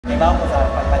Diba ko sa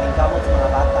pagpaningkamot sa mga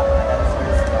bata, mga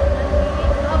dancers ko.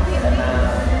 Na,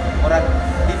 murag,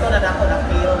 dito na ako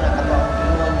na-feel na kato ang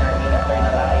ingon na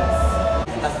internalize.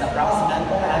 As the proximate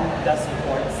and the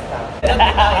support staff. In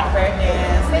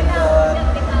fairness,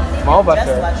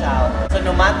 just watch out. So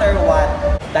no matter what,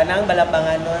 tanang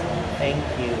Balambanganon, thank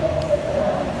you.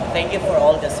 Thank you for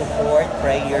all the support,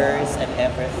 prayers, and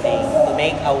everything to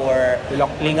make our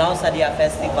Lingaw-Sadya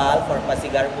Festival for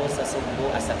Pasigarbo sa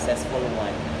Sugbo a successful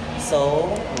one.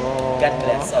 So, God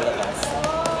bless all of us.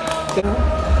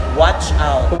 Watch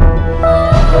out!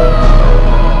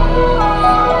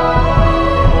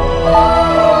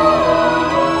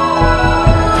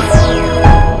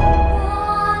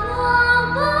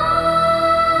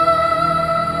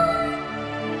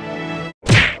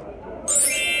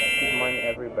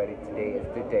 Everybody, today is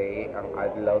the day ang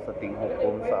adlaw sa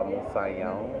tinghukom sa among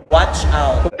sayaw. Watch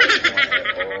out!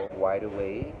 Wide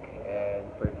awake and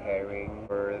preparing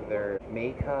for their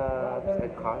makeups and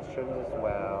costumes as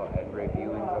well, and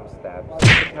reviewing some steps. To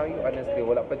tell you honestly,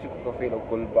 wala pa dyan ko feel o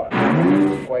gulba.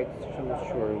 I'm quite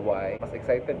sure why. Mas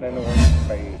excited na noon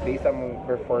kay based sa mong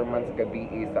performance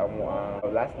gabi sa among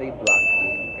last day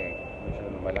blocking. Okay.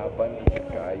 Malaban,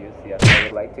 kaayos yan. I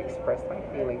would like to express my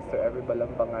feelings to every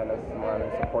Balambangan as mga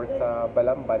support sa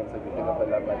Balamban, sa video na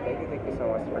Balamban. Thank you so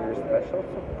much for your special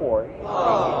support.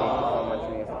 Thank you so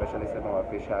much, especially sa mga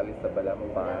officialis sa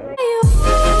Balamban.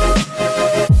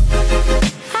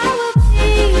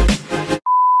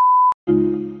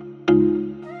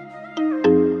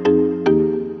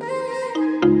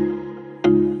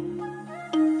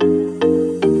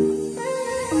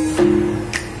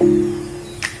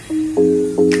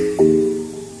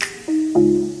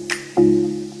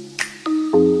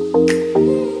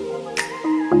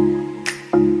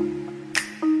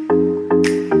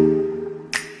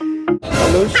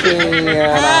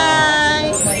 Hi!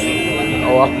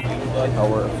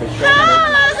 Our official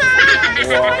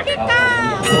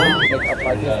makeup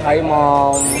artist. Hi,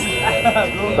 Mom.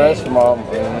 Fresh Mom.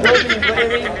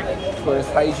 Of course,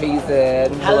 hi, Jason.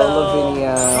 Hello,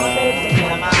 Lavinia.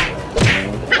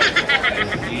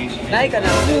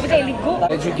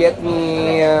 Did you get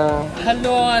me?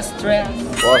 Hello, stress.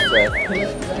 What's that?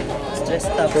 Stress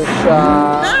stuff.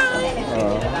 Trisha.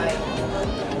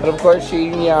 And of course,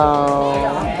 Shinya.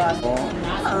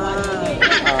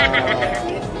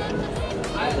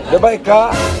 Diba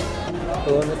ka?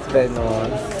 Miss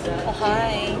Venus. Oh,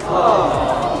 hi.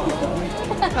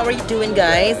 How are you doing,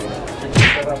 guys?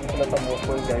 Sarap sila sa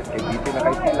mukol, guys. Kaya dito na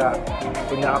kayo sila.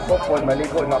 Kunya ako po,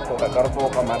 maligo na ako. Kagarpo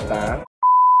ka mata.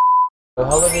 So,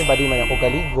 hello everybody, man ako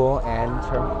galigo and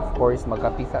of course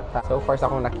magkapisa ta. So far sa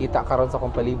akong nakita karon sa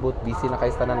akong palibot, busy na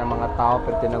kayo tanan ng mga tao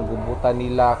pero tinanggubutan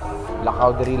nila,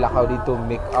 lakaw dito,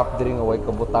 make up diri nga way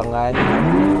kabutangan.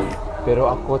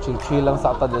 Pero ako chill lang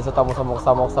sa atad sa tamo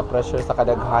samok sa pressure sa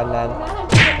kadaghanan.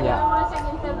 Yeah.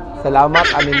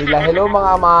 Salamat ani nila. Hello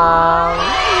mga mang.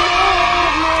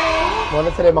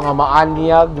 Muna sila mga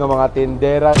maanyag nga mga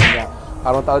tindera niya.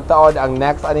 Karong taon-taon ang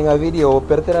next ani nga video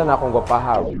pero tinan na akong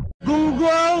gapahaw.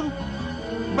 Gunggong!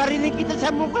 Barinig kita sa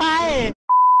mukha eh!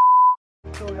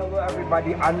 So hello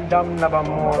everybody, andam na ba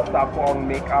mo sa akong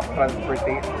makeup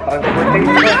transportation?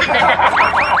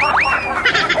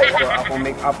 So akong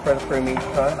makeup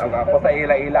transformation, ako sa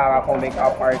ila-ila ang akong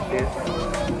makeup artist.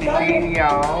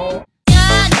 Lingaw.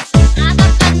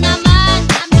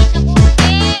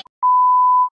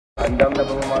 Andam na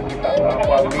ba mo makita sa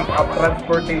akong makeup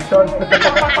transportation?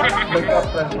 Makeup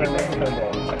transformation.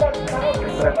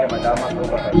 Kaya madama ko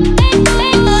ba kayo?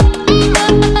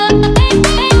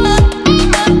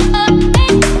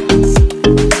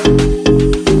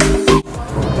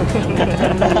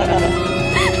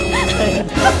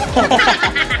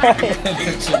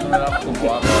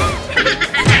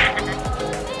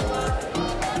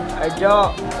 Arjo!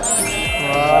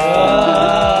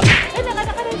 Ay,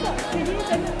 naka rin ito.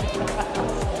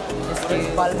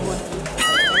 Balmon.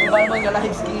 Balmon nga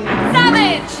live skin.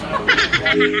 Savage!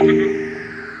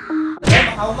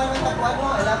 Kauman ang tapuan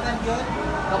mo, 11 yun.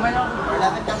 Kauman lang,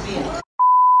 11 champion.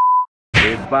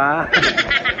 Diba?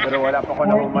 Pero wala pa ko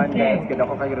nahuman guys. Kaya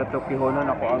ako kayo ratuki honon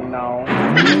ako ang now.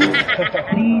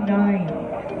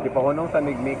 3-9. Di pa honong sa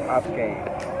make-up kay.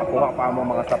 Akuha pa ang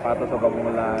mga sapatos sa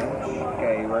bagong lunch.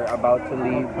 Okay, we're about to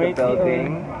leave the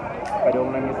building.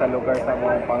 Padung namin sa lugar sa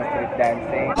mga pang street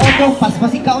dancing. Oto,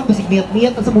 pas-pasikaon,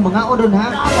 basig-miyat-miyat sa mga odon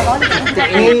ha.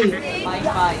 8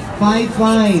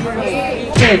 5-5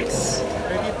 6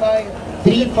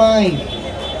 3-5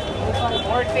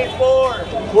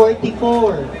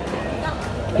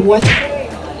 44 20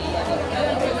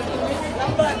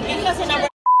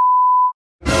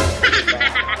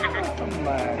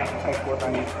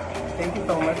 Nakakaiputan Thank you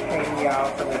so much, Kenya,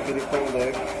 for the beautiful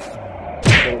look.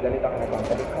 So, galit ako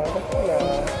nagbabalik ka na sila.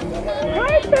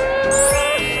 Hi,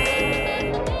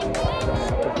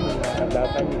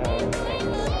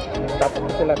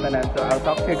 Tapos sila tanan. So, I'll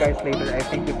talk to you guys later. I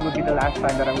think this will be the last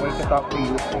time that I'm going to talk to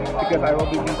you because I will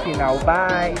be busy now.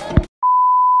 Bye!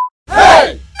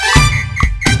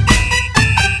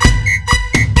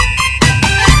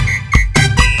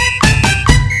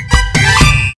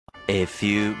 A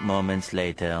few moments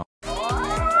later.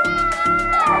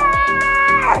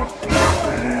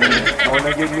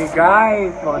 Give me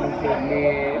guys, give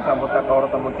me sabot at oras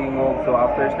ang tingog. So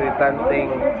after street dancing,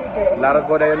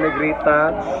 largo na yun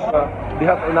negrita.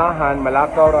 Dihat unahan,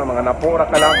 malakaw ra mga napura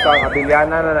kalakaw,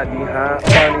 abiliana na diha.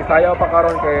 So isayaw pa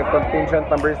karon kay contingent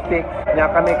number 6. Nya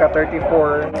kami ka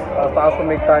 34. Sa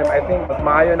asumig time, I think mas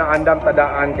maayo na andam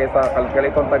tadaan kaysa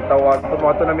kalkalitong tagtawag. So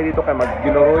mato namin dito kay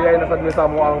magginuruyay na sad mi sa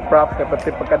mo ang props kay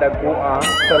pati pagkadagua.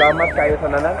 Salamat kayo sa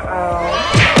nananaw.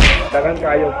 Dagan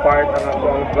kayo part ang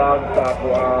ako ang vlog sa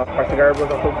ako Pasigarbo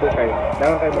sa Sugbo kay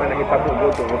dagan kayo mga nakitabo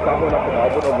to usabo na ko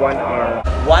abot og 1 hour.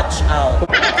 Watch out.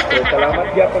 So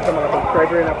salamat gyapon sa mga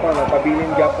subscriber na ko pabilin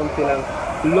gyapon silang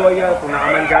loyal kung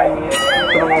naaman gani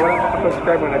sa mga walang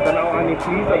subscriber nagtanaw ani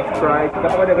please subscribe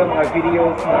dapat dagang mga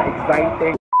videos na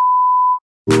exciting.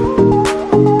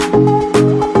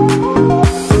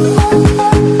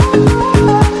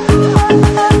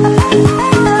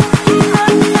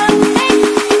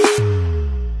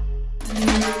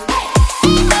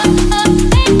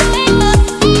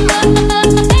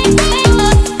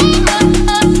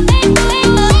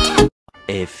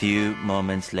 A few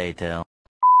moments later.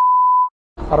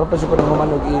 Karon pa siya ko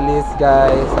nang ilis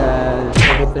guys and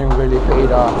everything really paid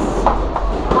off.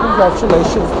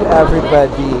 Congratulations to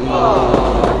everybody.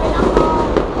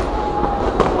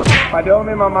 Padaw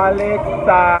may mamalik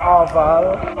sa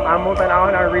oval. Among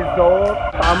tanawon ang result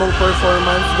sa among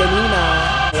performance ganina.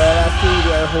 Well, I see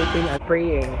we are hoping and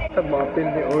praying. Sa mapin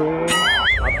ni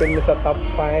apin mo sa top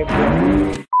 5.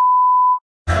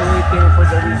 Waiting for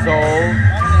the result.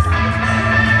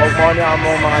 Huwag mo niya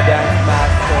among mga dance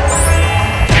master.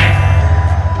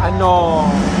 Ano?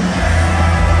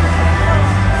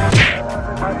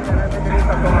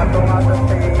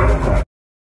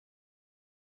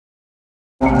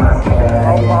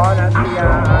 Opo, nasiya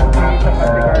ang sa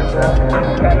Pasigarbo.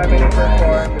 Kaya namin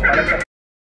i-perform.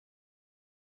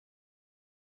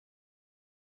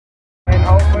 And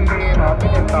hopefully, mapin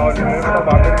yung taon mo.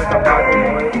 Mabapin mo sa bago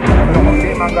mo. Pero kung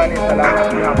di magaling, salamat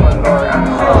niya po, Lord.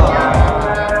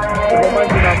 Kung man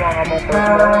ginamo ang among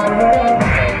perform.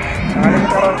 Nakalit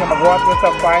karoon sa mag-watch mo sa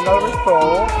final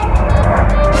result.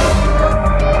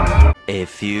 A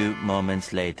few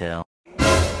moments later.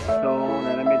 So,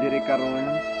 nalamidiri karon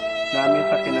namin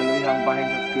sa kinaluyhang bahin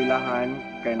sa eskwelahan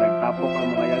kay nagtapok ang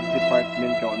mga youth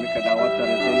department kay kami kadawat sa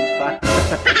resulta.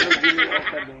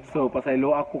 So,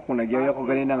 pasaylo ako kung nagyoyo ko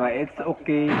ganina nga it's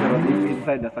okay pero deep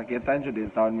inside nasakitan siya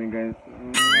din taon mi guys.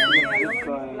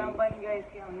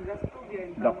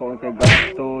 Dako kay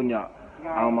gasto niya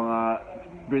ang mga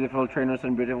beautiful trainers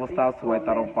and beautiful staffs huwag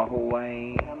tarong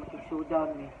pahuway. Showdown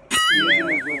ni.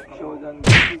 Showdown.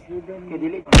 Kay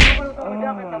dili.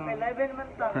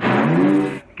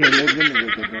 Kay level na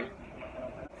dito.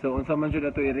 So, unsa man siya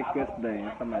dato i-request dahil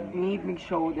sa man. Need mig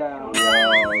showdown.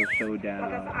 Wow, showdown.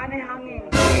 Saan ay hangin?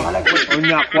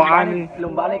 Unya, kuhaan ni.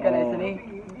 Lumbalay ka na isa ni.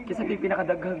 Kisa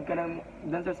pinakadaghag ka ng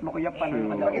dancers makuyapan.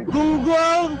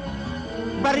 Gunggong!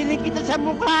 Barinig kita sa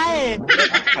mukha eh!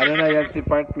 Ano na yung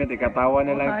department, ikatawa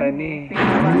na lang tani.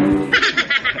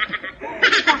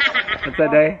 At sa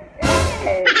day?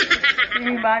 Si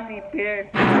Manny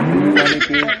Pierce. Manny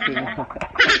Pierce.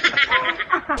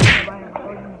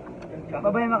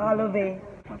 Babay makalove.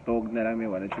 Matog na lang may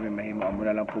wala siya may mahimo. Amo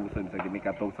na lang pusod sa gini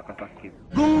katog sa kasakit.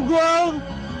 Gunggong!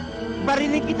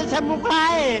 Barinig kita sa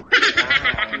mukha eh!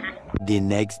 The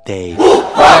next day.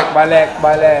 Balik.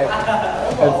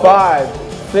 And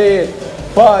 5, 6,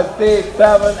 5, 6,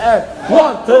 7, and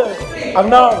 1, 2. I'm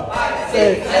now.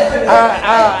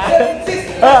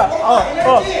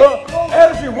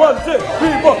 Energy 1, 2,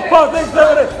 3, 4, 5, 6,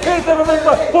 7, 8, 7,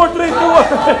 8, 4, 3,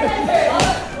 2, 1.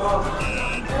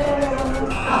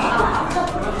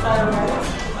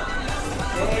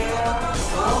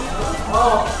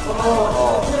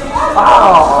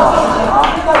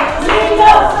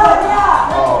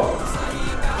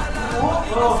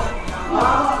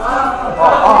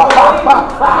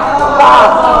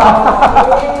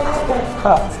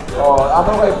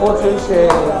 Ano kay Porsche?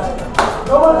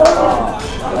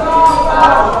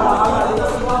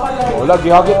 Lagi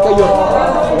hagit kayo.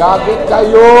 Hagit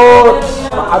kayo.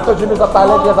 Ato sino sa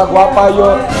talent niya sa gwapa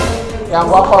yun. Yang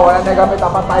guwapo, wala na gamit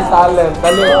apat tayo talent.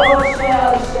 Dali.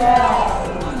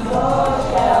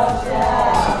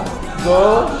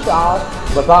 Go, shot.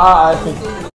 Bataan.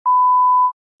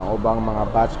 Ang ubang mga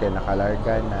batch kay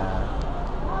nakalarga na.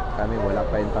 Kami wala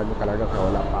pa yung tayo kalarga kaya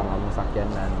wala pa ang among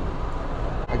sakyanan.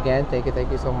 Again, thank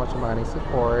you so much sa mga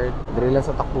support. Diri lang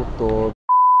sa Takuto.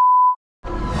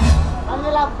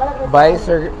 Bye,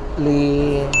 Sir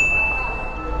Lee.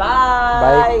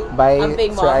 Bye! Bye,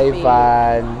 Amping mo, Sir amping.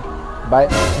 Ivan. Bye.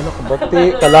 Ano ka, bati?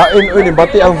 Kalain, uy,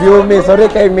 bati ang view, miss.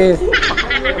 Sorry kay miss.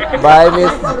 Bye,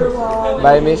 miss.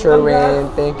 Bye, Miss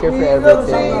Sherwin. Thank you for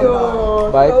everything.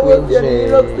 Bye, Queen Jay.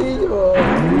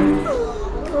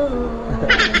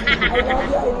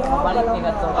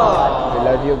 I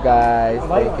love you guys.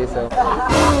 Thank you so much.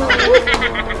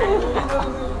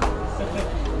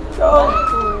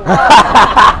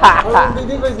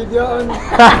 Hindi ko si Dion.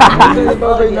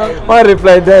 Mga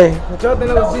reply day. Chat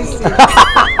na lang si Sisi.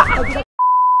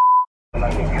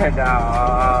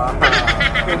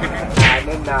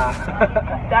 Ano na?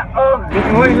 Daog!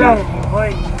 Bumoy lang!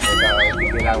 Bumoy!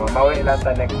 Sige lang, mamawi lang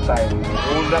sa next time.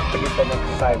 Ulat pa kita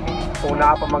next time.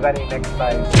 Una pa magaling next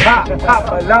time. Ha! Ha!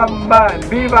 Balamban!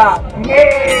 Viva!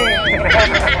 Ngee!